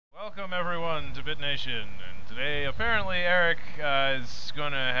Welcome everyone to BitNation, and today apparently Eric is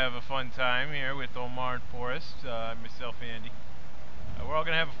going to have a fun time here with Omar and Forrest, myself and Andy. We're all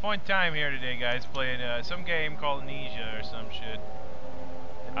going to have a fun time here today, guys, playing some game called Amnesia or some shit.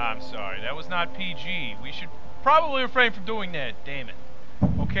 I'm sorry, that was not PG. We should probably refrain from doing that, damn it.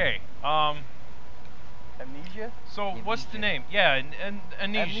 Okay, Amnesia? so Amnesia. what's the name? Yeah, Amnesia.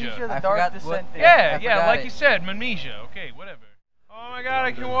 Amnesia, the Dark Descent. Yeah, like you said, Amnesia. Okay, whatever. Oh my god,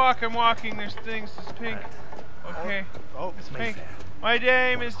 I can walk. I'm walking. There's things. It's pink. Okay. Oh, It's pink. My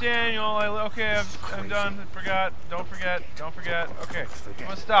name is Daniel. Okay, I'm done. I forgot. Don't forget. Don't forget. Okay. I'm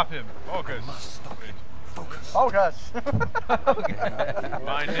gonna stop him. Focus. Focus. Focus.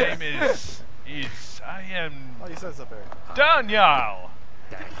 My name is. I am. Oh, you said something. Daniel.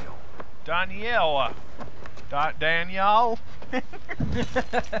 Daniel. Danielle.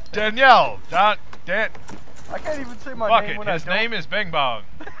 Danielle. Dan. I can't even say my Fuck name it. when His name is Bing Bong.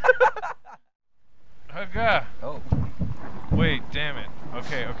 Okay. Oh. Wait, damn it.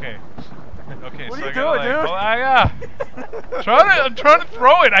 Okay. Okay, What so are you I doing, gotta dude? I'm trying to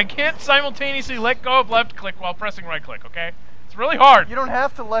throw it. I can't simultaneously let go of left click while pressing right click, okay? It's really hard. You don't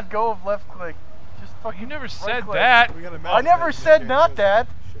have to let go of left click. Just fucking You never right said click. that. We got a I never match said here, not so- that.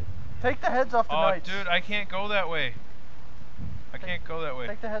 Shit. Take the heads off the Oh, knights. dude, I can't go that way. I can't go that way.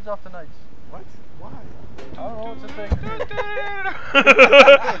 Take the heads off the knights. What? Why? I don't know, it's a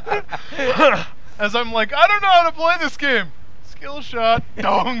thing. As I'm like, I don't know how to play this game. Skill shot.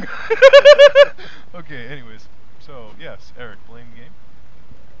 Dong. Okay, anyways. So, yes, Eric, playing the game?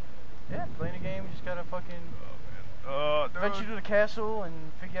 Yeah, playing a game, you just gotta fucking Oh, man. venture to the castle and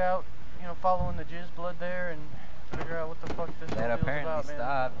figure out, following the jizz blood there and figure out what the fuck this whole That deal's apparently about, man.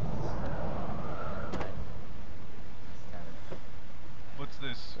 stopped. What's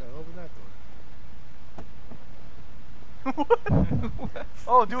this? Yeah, open that door.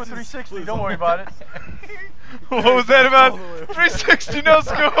 Oh, do a 360, don't worry about it. What was that about? 360 no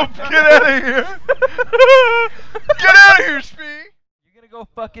scope. Get out of here. Get out of here, Spee. You're gonna go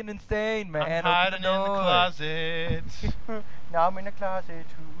fucking insane, man. I'm Open hiding in the door. closet. Now I'm in the closet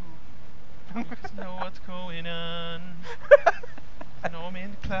too. You just know what's going on. I know I'm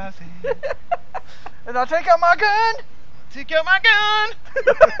in the closet. And I'll take out my gun! Take out my gun.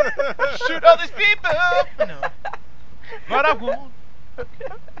 Shoot all these people. No. But I won't. Oh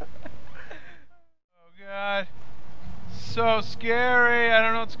god. So scary. I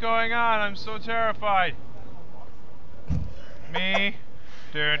don't know what's going on. I'm so terrified. Me.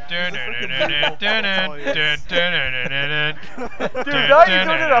 Dude, Dude, now you're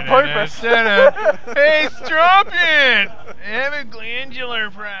doing it on purpose. Hey, Strumpet! I have a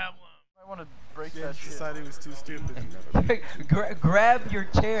glandular problem. I want to break that James shit. decided he was too stupid. Grab your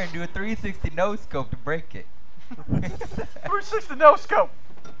chair and do a 360 no scope to break it. 360 no scope!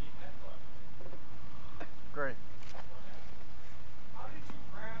 Great.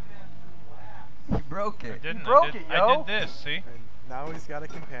 You broke I it. didn't. broke it, I yo. did this, see? And now he's got a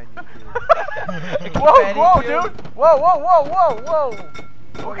companion here. Whoa, dude! Whoa!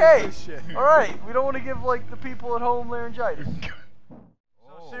 What Okay, is this shit? alright, we don't want to give, like, the people at home laryngitis. Oh.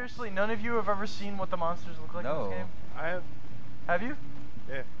 So, seriously, none of you have ever seen what the monsters look like in No. this game? I have. Have you?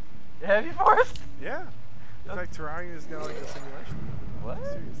 Yeah. Have you, Forrest? Yeah. It's like Terraria is now like a simulation. What? I'm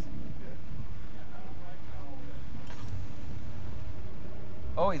serious.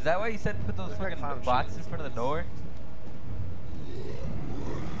 Oh, is that why you said put those Looks like fucking clown bots shit. in front of the door?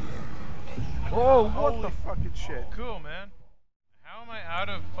 Oh, Yeah. what Holy the fucking shit. Cool, man. How am I out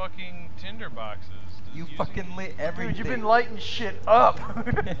of fucking tinder boxes? Does You using- fucking lit everything. Dude, you've been lighting shit up.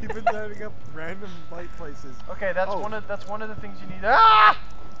 You've been lighting up random light places. Okay, that's Oh. one of the things you need. Ah!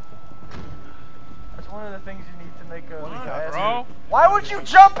 That's one of the things you need to make a. What, make a What, ass- bro? Why would you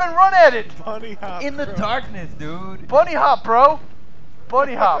jump and run at it? Bunny hop. in the bro. darkness, dude. Bunny hop, bro.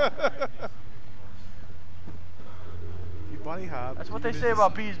 Bunny hop. You bunny hop. That's what you they get say into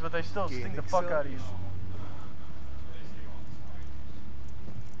about bees, but they still sting the gaming fuck cell. out of you.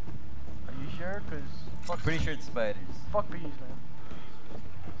 Are you sure? Cause fuck, Pretty sure it's spiders. fuck bees, man.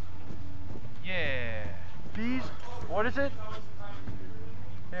 Yeah. Bees? What is it?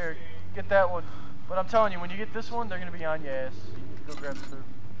 Here, get that one. But I'm telling you, when you get this one, they're gonna be on your ass. You need to go grab the third.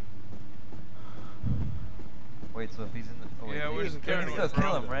 Wait, so if he's in the... Oh, wait, Yeah, you where's can the still third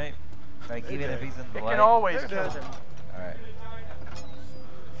kill one? him, right? Like, They even did. if he's in the It light? can always They're kill dead. them. Alright.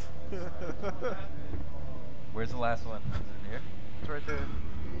 Where's the last one? Is it in here? It's right there.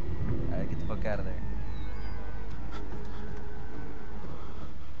 Alright, get the fuck out of there.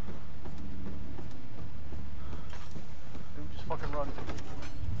 Dude, just fucking run.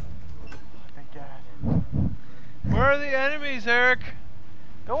 Thank God. Where are the enemies, Eric?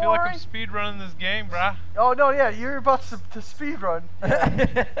 Don't I feel like worry. I'm speed running this game, brah. Oh no, yeah, you're about to speed run.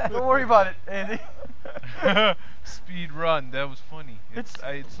 Yeah. Don't worry about it, Andy. Speed run. That was funny. It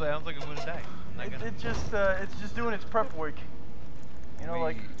sounds like I'm gonna die. I'm not gonna. It's just doing its prep work. You know,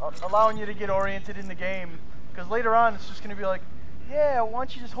 like allowing you to get oriented in the game. Because later on, it's just gonna be like, yeah, why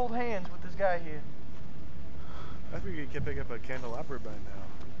don't you just hold hands with this guy here? I think you can pick up a candelabra by now.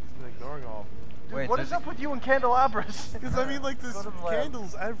 He's been ignoring all. Dude, Wait, what so is up with you and candelabras? Because I mean, like, there's Go to the lab.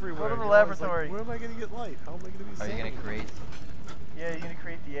 candles everywhere. Go to the you know, it's laboratory. Like, where am I gonna get light? How am I gonna be Are you safe? gonna create? Yeah, you're gonna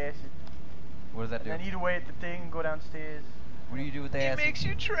create the acid. What does that And do? then eat away at the thing and go downstairs. What do you do with the It acid? makes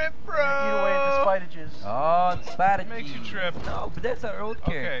you trip, bro. Eat away at the spidages. Oh, the spider. It makes you trip. No, but that's our old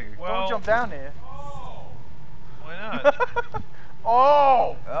character. Okay, well, Don't jump down there. why not?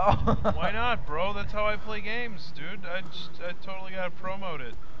 Oh! Oh. Why not, bro? That's how I play games, dude. I totally gotta promote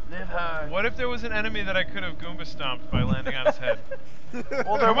it. Live hard. What if there was an enemy that I could have Goomba stomped by landing on his head?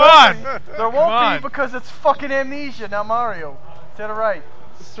 Well, Come on! There won't on. be because it's fucking Amnesia, not Mario. To the right.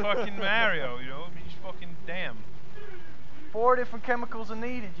 It's fucking Mario, you know? I mean, fucking damn. 4 different chemicals are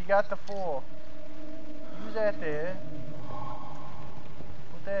needed. You got the 4. Use that there.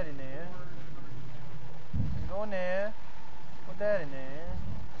 Put that in there. And go in there. Put that in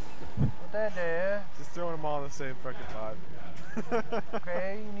there. Put that there. Just throwing them all in the same fucking pot.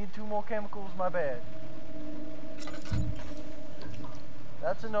 Okay, you need 2 more chemicals. My bad.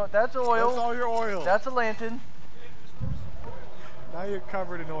 That's oil. That's all your oil. That's a lantern. Now you're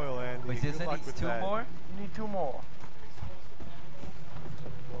covered in oil, Andy. Wait, Good this luck needs with 2 that. more? You need 2 more.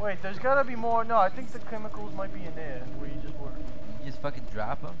 Wait, there's gotta be more. No, I think the chemicals might be in there where you just were. You just fucking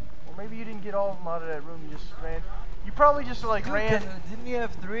drop them? Or maybe you didn't get all of them out of that room. You just ran. You probably just like Dude, ran. didn't you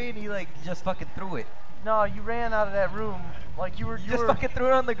have 3 and he like just fucking threw it? No, you ran out of that room like you were. You You just were. fucking threw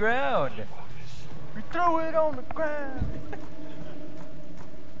it on the ground. You threw it on the ground.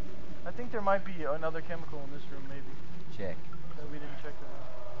 I think there might be another chemical in this room, maybe Check. that we didn't check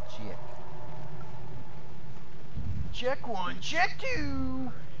out. Check. Check 1, check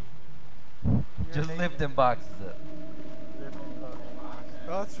 2. Just lift them boxes up.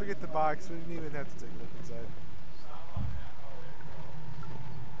 Well, let's forget the box. We didn't even have to take a look inside.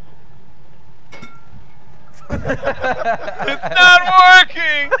 It's not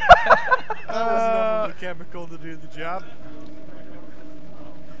working! That was enough of a chemical to do the job.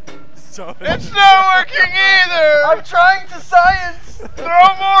 So It's not working either! I'm trying to science.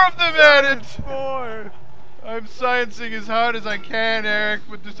 Throw more of them at it! more. I'm sciencing as hard as I can, Eric,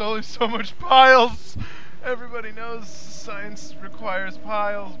 but there's only so much piles. Everybody knows science requires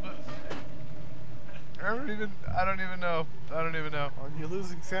piles, but I don't even know. I don't even know. Well, you're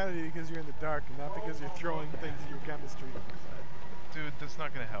losing sanity because you're in the dark, and not because you're throwing things in your chemistry. Dude, that's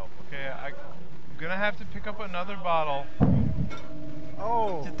not gonna help, okay? I'm gonna have to pick up another bottle.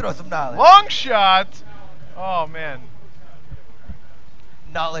 Oh. Just throw some knowledge. Long shot! Oh, man.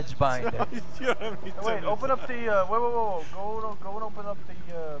 Knowledge binder. You don't have any Wait, time open to- up the. Whoa. Go and open up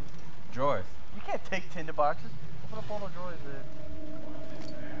the. Drawers. You can't take tinderboxes. Open up all the drawers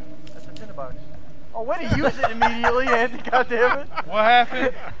there. That's a tinderbox. Oh, way to use it immediately, Andy. Goddammit. What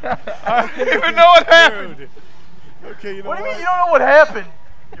happened? I don't even know what happened. Dude. Okay, you know What do you what? mean you don't know what happened?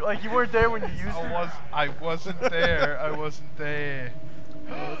 Like you weren't there when you used it? I wasn't there. I wasn't there.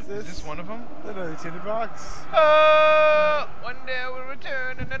 What's Is this? this one of them? Another tinderbox. One day I will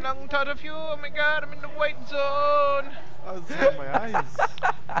return in a long thought of you. Oh my god, I'm in the white zone. I was looking at my eyes.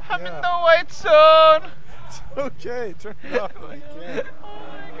 I'm in Yeah. the white zone. Okay, turn it off. I can't.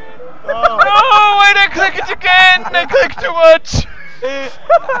 No, wait, I click it again. I clicked too much.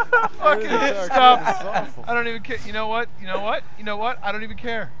 Fucking dark. stop. This is awful. I don't even care. You know what? I don't even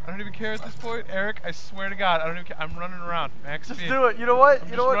care. I don't even care at this point. Eric, I swear to God, I don't even care. I'm running around. Max Just speed. do it. You know what? I'm You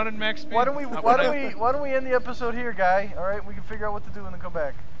just know what? running max speed. Why don't we I'm why gonna- don't we end the episode here, guy? All right, we can figure out what to do and then come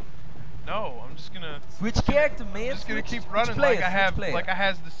back. No, I'm just gonna. Switch character, man. I'm just gonna Switch- keep switch running players, like I have, switch players. like I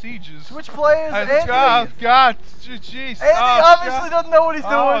has the sieges. Switch players, Andy. Oh God, jeez. Andy Oh, obviously God. doesn't know what he's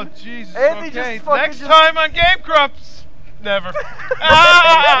Oh doing. Jesus. Andy Okay, just fucking next just- time on Game Grumps. Never.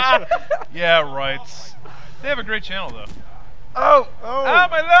 Ah! Yeah, right. They have a great channel though. Oh, Oh. Ah,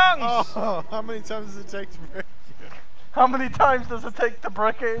 my lungs. Oh, how many times does it take to break you? how many times does it take to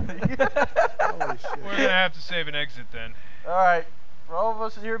break Andy? Holy shit. We're gonna have to save an exit then. All right, for all of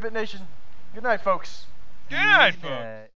us here at Bit Nation, good night, folks. Good night, folks. Yeah.